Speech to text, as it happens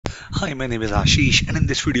Hi, my name is Ashish, and in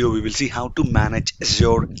this video we will see how to manage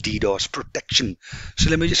Azure DDoS protection. So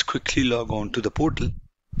let me just quickly log on to the portal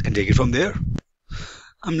and take it from there.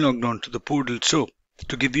 I'm logged on to the portal. So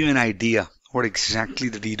to give you an idea what exactly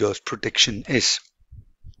the DDoS protection is.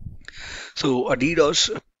 So a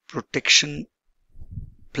DDoS protection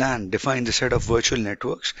plan defines a set of virtual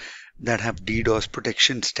networks that have DDoS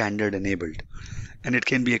protection standard enabled, and it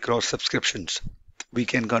can be across subscriptions. We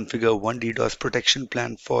can configure one DDoS protection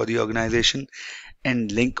plan for the organization and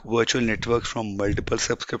link virtual networks from multiple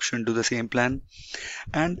subscriptions to the same plan.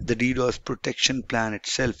 And the DDoS protection plan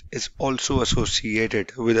itself is also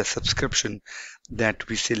associated with a subscription that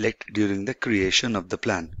we select during the creation of the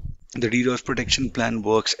plan. The DDoS protection plan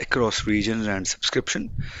works across regions and subscription.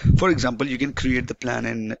 For example, you can create the plan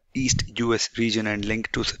in East US region and link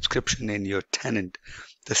to subscription in your tenant.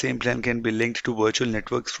 The same plan can be linked to virtual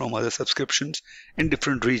networks from other subscriptions in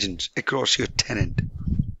different regions across your tenant.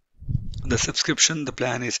 The subscription the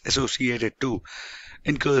plan is associated to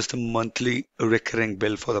incurs the monthly recurring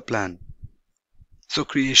bill for the plan. So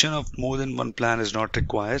creation of more than one plan is not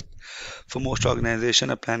required. For most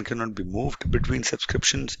organizations, a plan cannot be moved between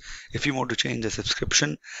subscriptions. If you want to change a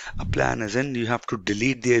subscription a plan is in, you have to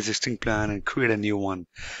delete the existing plan and create a new one.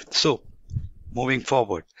 So moving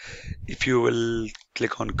forward, if you will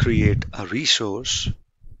click on create a resource,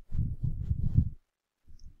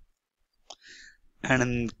 and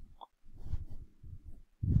in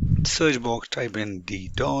search box type in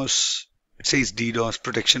DDoS. It says DDoS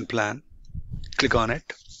protection plan. Click on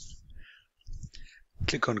it.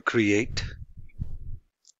 Click on create.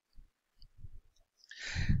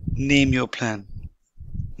 Name your plan.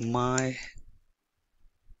 My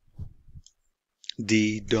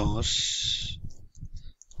DDoS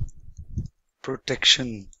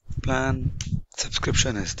protection plan.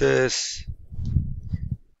 Subscription is this.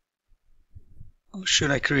 Or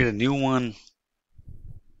should I create a new one?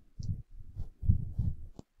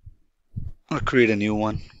 I'll create a new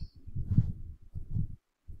one.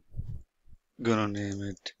 Gonna name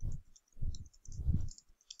it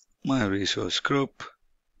my resource group.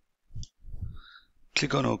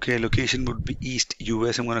 Click on OK. Location would be East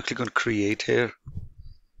US. I'm gonna click on create here.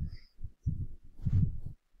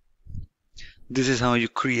 This is how you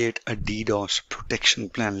create a DDoS protection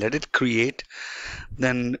plan. Let it create.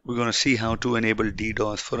 Then we're gonna see how to enable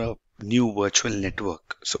DDoS for a new virtual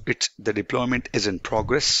network. So the deployment is in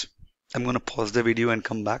progress. I'm gonna pause the video and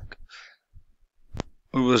come back.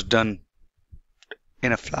 It was done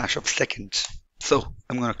in a flash of seconds. So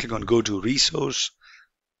I'm going to click on go to resource.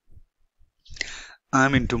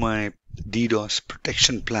 I'm into my DDoS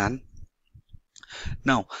protection plan.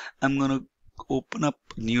 Now I'm going to open up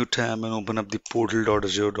a new tab and open up the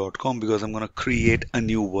portal.azure.com because I'm going to create a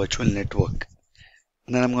new virtual network.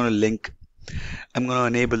 And then I'm going to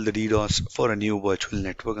enable the DDoS for a new virtual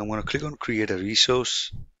network. I'm going to click on create a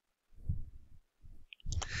resource.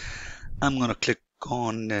 I'm going to click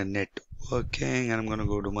on networking and I'm going to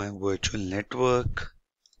go to my virtual network.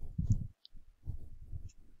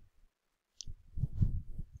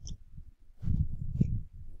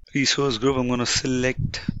 Resource group, I'm going to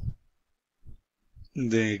select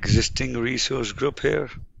the existing resource group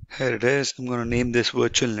here. Here it is. I'm going to name this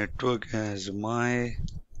virtual network as my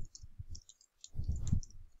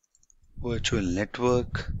virtual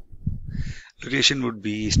network. Location would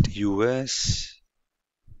be East US.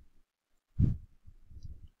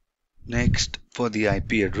 Next, for the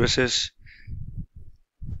IP addresses,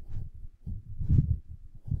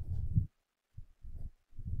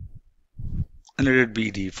 and let it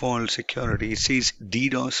be default security. It says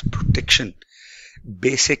DDoS protection,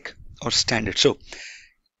 basic or standard. So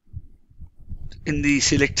in the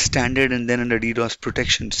select standard and then under DDoS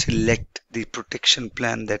protection, select the protection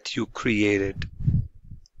plan that you created.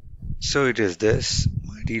 So it is this,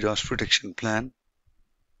 my DDoS protection plan.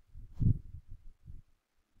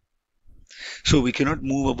 So we cannot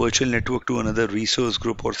move a virtual network to another resource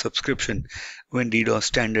group or subscription when DDoS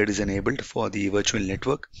standard is enabled for the virtual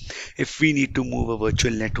network. If we need to move a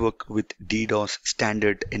virtual network with DDoS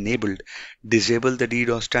standard enabled, disable the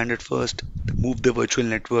DDoS standard first, move the virtual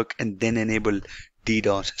network and then enable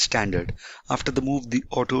DDoS standard. After the move, the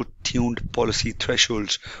auto-tuned policy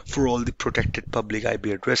thresholds for all the protected public IP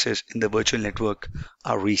addresses in the virtual network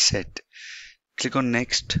are reset. Click on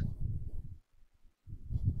next.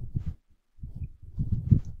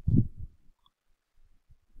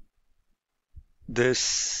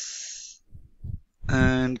 This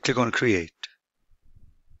and click on create.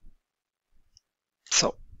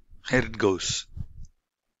 So here it goes.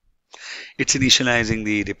 It's initializing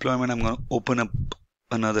the deployment. I'm going to open up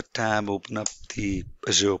another tab, open up the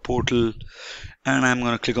Azure portal, And I'm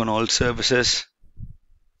going to click on all services.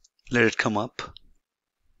 Let it come up.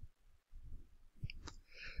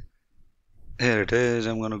 Here it is.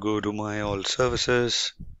 I'm going to go to my all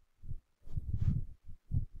services.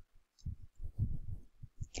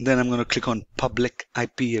 Then I'm going to click on public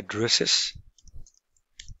IP addresses.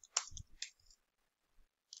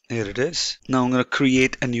 Here it is. Now I'm going to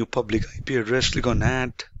create a new public IP address. Click on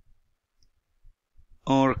add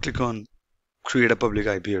or click on create a public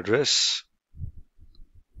IP address.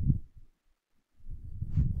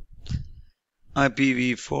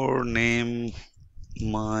 IPv4 name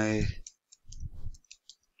my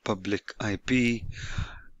public IP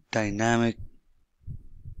dynamic.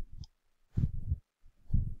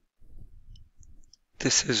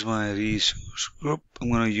 This is my resource group. I'm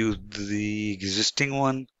going to use the existing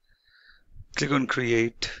one. Click on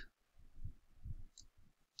create.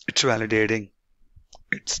 It's validating.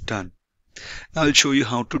 It's done. Now I'll show you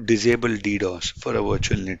how to disable DDoS for a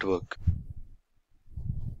virtual network.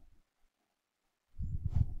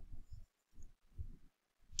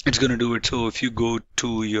 It's going to do it. So if you go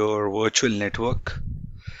to your virtual network,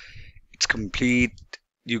 it's complete.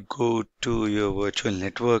 You go to your virtual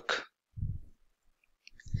network.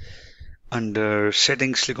 Under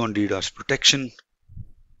settings, click on DDoS protection.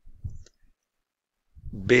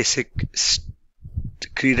 Basic,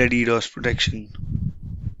 create a DDoS protection.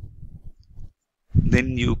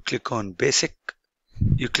 Then you click on basic.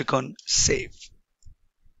 You click on save.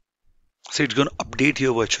 So it's going to update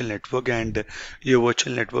your virtual network, and your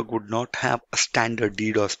virtual network would not have a standard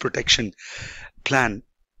DDoS protection plan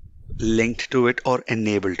linked to it or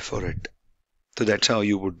enabled for it. So that's how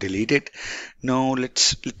you would delete it. Now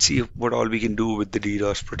let's see what all we can do with the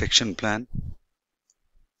DDoS protection plan.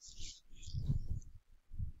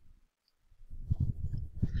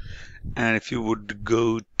 And if you would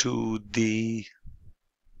go to the,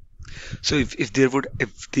 so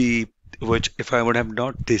if I would have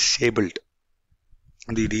not disabled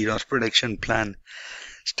the DDoS protection plan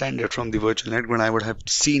standard from the virtual network, I would have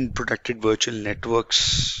seen protected virtual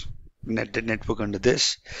networks, network under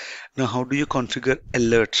this. Now, how do you configure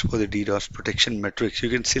alerts for the DDoS protection metrics? You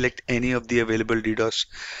can select any of the available DDoS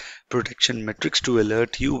protection metrics to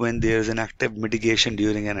alert you when there is an active mitigation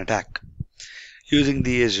during an attack using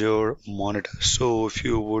the Azure monitor. So if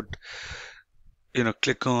you would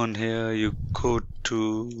click on here, you go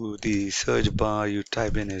to the search bar, you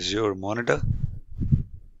type in Azure monitor,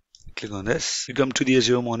 click on this, you come to the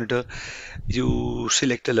Azure monitor, you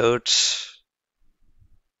select alerts.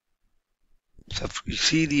 So you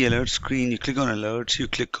see the alert screen, you click on alerts, you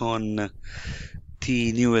click on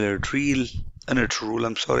the new alert rule,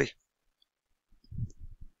 I'm sorry.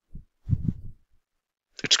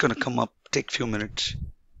 It's going to come up, take a few minutes.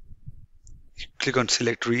 You click on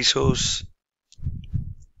select resource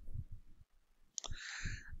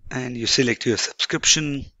and you select your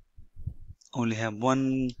subscription. Only have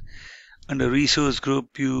one. Under resource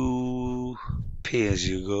group, you pay as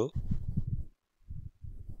you go.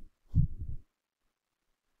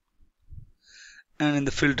 And in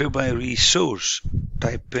the filter by resource,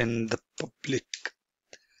 type in the public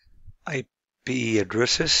IP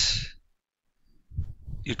addresses.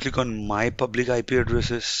 You click on my public IP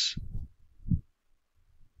addresses.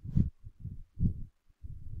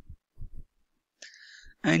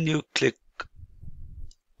 And you click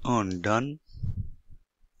on done.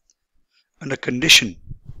 Under condition,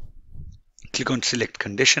 click on select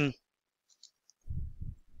condition.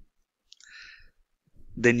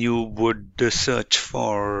 Then you would search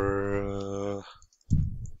for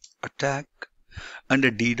attack.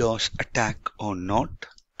 Under DDoS attack or not,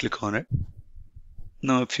 click on it.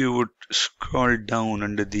 Now if you would scroll down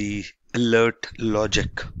under the alert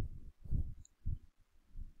logic,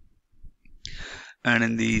 and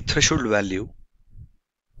in the threshold value,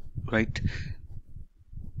 right,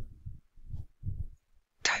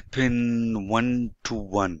 type in 1 to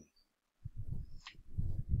 1.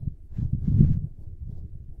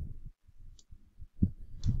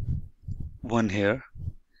 One here,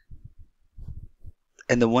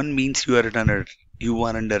 and the 1 means you are under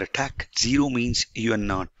attack. 0 means you are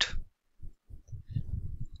not.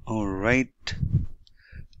 All right,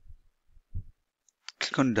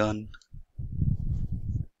 click on done.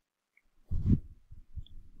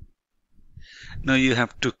 Now you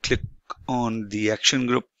have to click on the action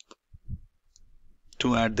group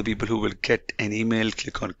to add the people who will get an email.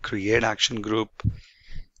 Click on create action group.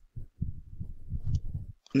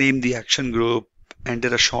 Name the action group,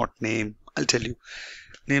 enter a short name. I'll tell you.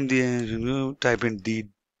 Name the action group, type in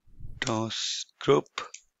DDoS group,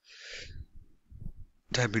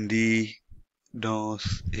 type in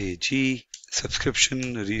DDoS AG,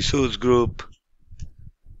 subscription, resource group,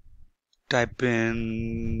 type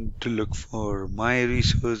in to look for my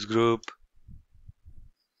resource group,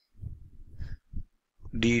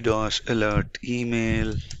 DDoS alert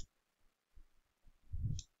email.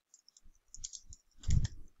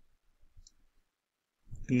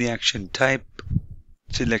 In the action type,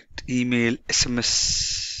 select email,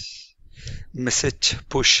 SMS, message,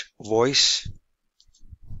 push, voice.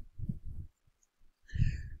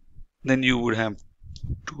 Then you would have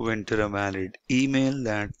to enter a valid email,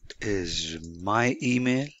 that is my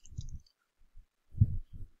email.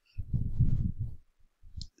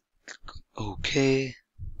 OK.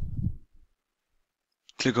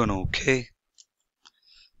 Click on OK.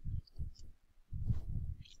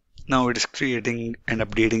 Now it is creating and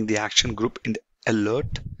updating the action group in the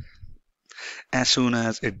alert. As soon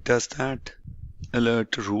as it does that,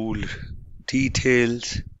 alert rule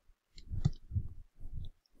details,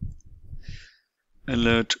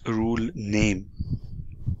 alert rule name,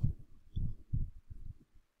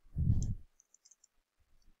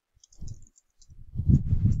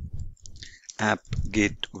 app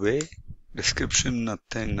gateway, description,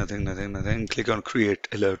 nothing. Click on create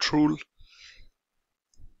alert rule.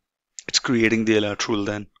 It's creating the alert rule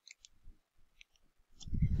then.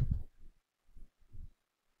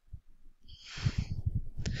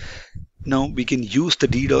 Now we can use the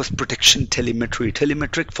DDoS protection telemetry.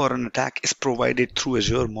 Telemetry for an attack is provided through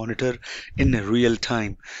Azure Monitor in real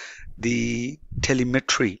time. The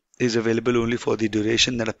telemetry is available only for the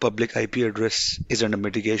duration that a public IP address is under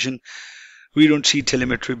mitigation. We don't see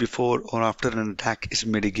telemetry before or after an attack is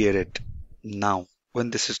mitigated. Now, when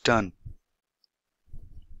this is done,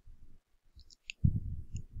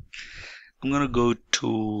 I'm going to go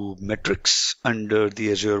to metrics under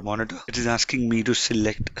the Azure Monitor. It is asking me to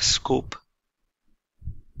select a scope.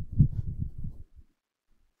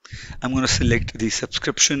 I'm going to select the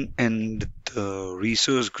subscription and the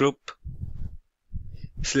resource group.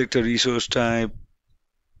 Select a resource type.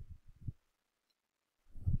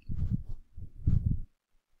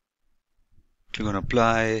 Click on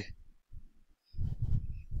apply.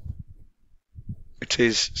 It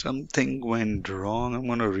says something went wrong. I'm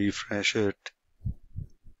going to refresh it.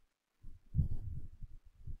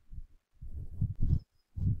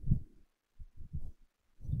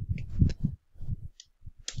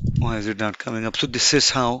 Why is it not coming up? So this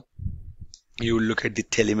is how you look at the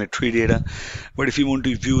telemetry data. But if you want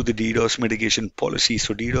to view the DDoS mitigation policy,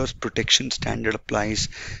 so DDoS protection standard applies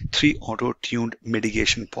 3 auto-tuned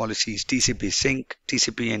mitigation policies: TCP sync,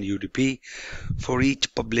 TCP and UDP for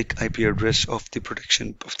each public IP address of the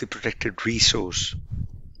protected resource.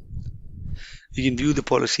 You can view the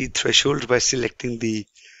policy thresholds by selecting the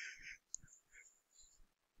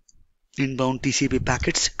inbound TCP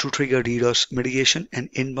packets to trigger DDoS mitigation and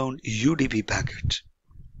inbound UDP packets.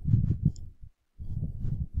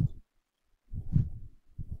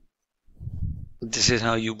 This is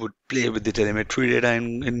how you would play with the telemetry data.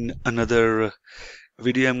 In another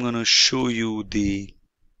video, I'm going to show you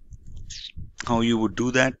how you would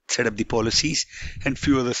do that, set up the policies and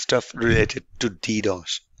few other stuff related to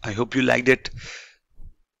DDoS. I hope you liked it.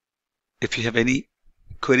 If you have any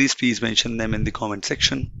queries, please mention them in the comment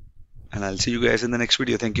section, and I'll see you guys in the next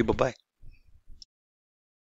video. Thank you. Bye-bye.